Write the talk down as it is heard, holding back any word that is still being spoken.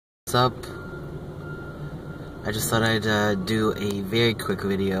What's up? I just thought I'd do a very quick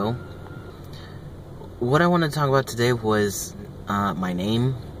video. What I wanted to talk about today was my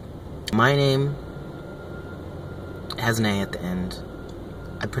name. My name has an A at the end.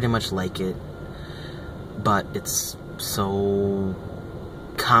 I pretty much like it, but it's so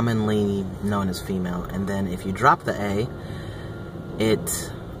commonly known as female. And then if you drop the A,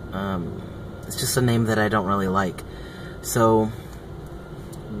 it's just a name that I don't really like. So,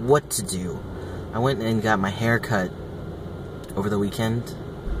 what to do? I went and got my hair cut over the weekend,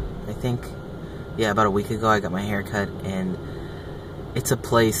 I think. Yeah, about a week ago I got my hair cut, and it's a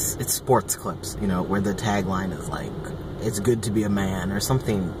place, it's Sports Clips, you know, where the tagline is like, it's good to be a man, or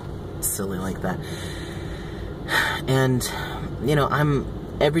something silly like that. And, you know,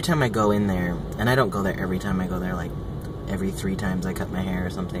 every time I go in there, and I don't go there every time I go there, like, every 3 times I cut my hair or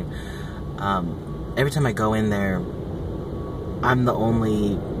something. Every time I go in there, I'm the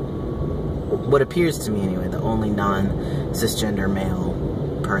only, what appears to me anyway, the only non-cisgender male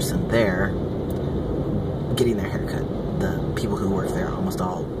person there getting their hair cut. The people who work there are almost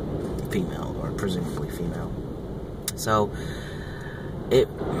all female, or presumably female. So, it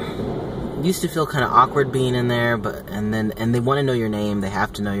used to feel kind of awkward being in there, and they want to know your name, they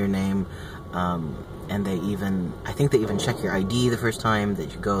have to know your name, and I think they even check your ID the first time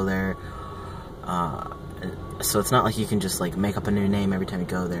that you go there. So it's not like you can just like make up a new name every time you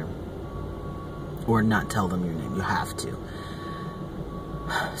go there, or not tell them your name. You have to.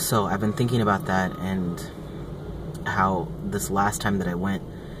 So I've been thinking about that, and how this last time that I went,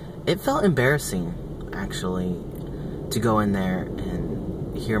 it felt embarrassing actually to go in there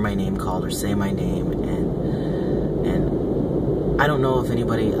and hear my name called or say my name, and I don't know if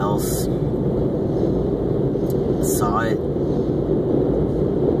anybody else saw it.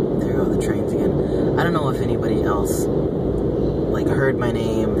 There go the trains again. I don't know if anybody else like heard my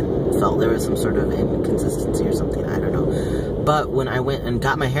name and felt there was some sort of inconsistency or something. I don't know. But when I went and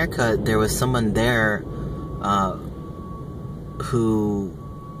got my hair cut, there was someone there who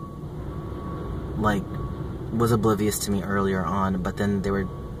like was oblivious to me earlier on, but then they were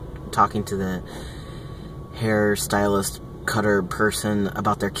talking to the hairstylist cutter person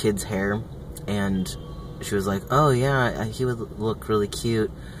about their kid's hair, and she was like, oh yeah, he would look really cute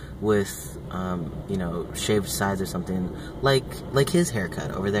with, you know, shaved sides or something, like his haircut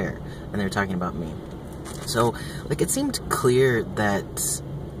over there, and they were talking about me. So, like, it seemed clear that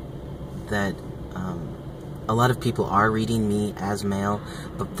a lot of people are reading me as male,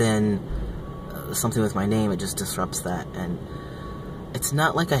 but then something with my name, it just disrupts that, and it's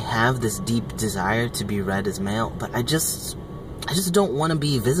not like I have this deep desire to be read as male, but I just don't want to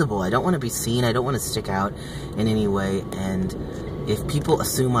be visible. I don't want to be seen. I don't want to stick out in any way, and if people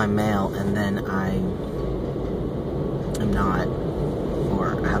assume I'm male and then I am not,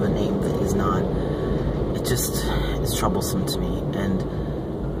 or have a name that is not, it's troublesome to me, and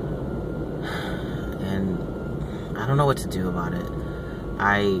I don't know what to do about it.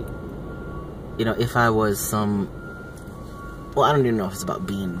 You know, if I was well, I don't even know if it's about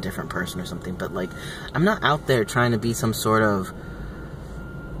being a different person or something, but like, I'm not out there trying to be some sort of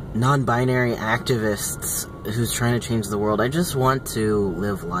non-binary activist who's trying to change the world. I just want to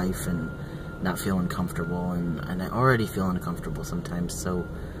live life and not feel uncomfortable, and I already feel uncomfortable sometimes, so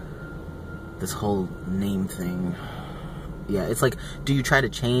this whole name thing, yeah, it's like, do you try to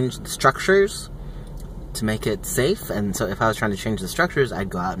change the structures to make it safe? And so if I was trying to change the structures, I'd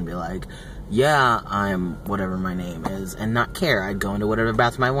go out and be like, yeah, I'm whatever my name is, and not care. I'd go into whatever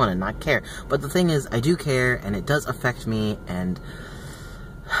bathroom I want and not care. But the thing is, I do care, and it does affect me, and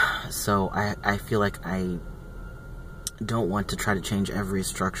so I feel like I don't want to try to change every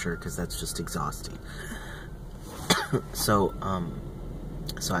structure, because that's just exhausting. So I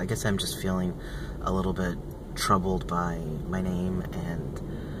guess I'm just feeling a little bit troubled by my name, and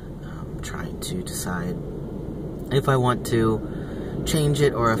trying to decide if I want to change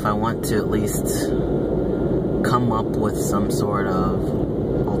it, or if I want to at least come up with some sort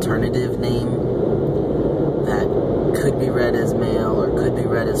of alternative name that could be read as male or could be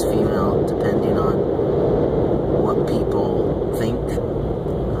read as female, depending on what people think.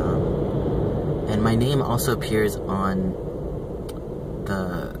 And my name also appears on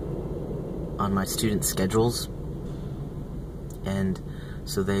my student schedules, and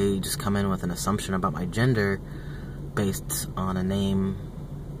so they just come in with an assumption about my gender based on a name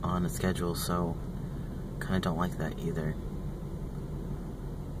on a schedule, so kind of don't like that either.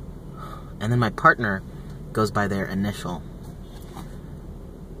 And then my partner goes by their initial,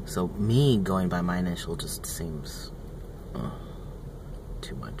 so me going by my initial just seems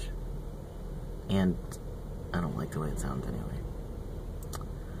too much, and I don't like the way it sounds anyway.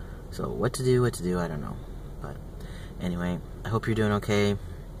 So what to do, I don't know. But anyway, I hope you're doing okay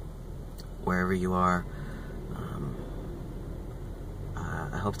wherever you are.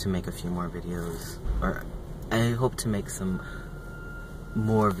 I hope to make a few more videos, or I hope to make some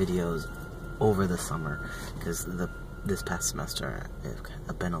more videos over the summer, because this past semester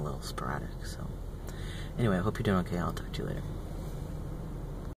I've been a little sporadic. So anyway, I hope you're doing okay. I'll talk to you later.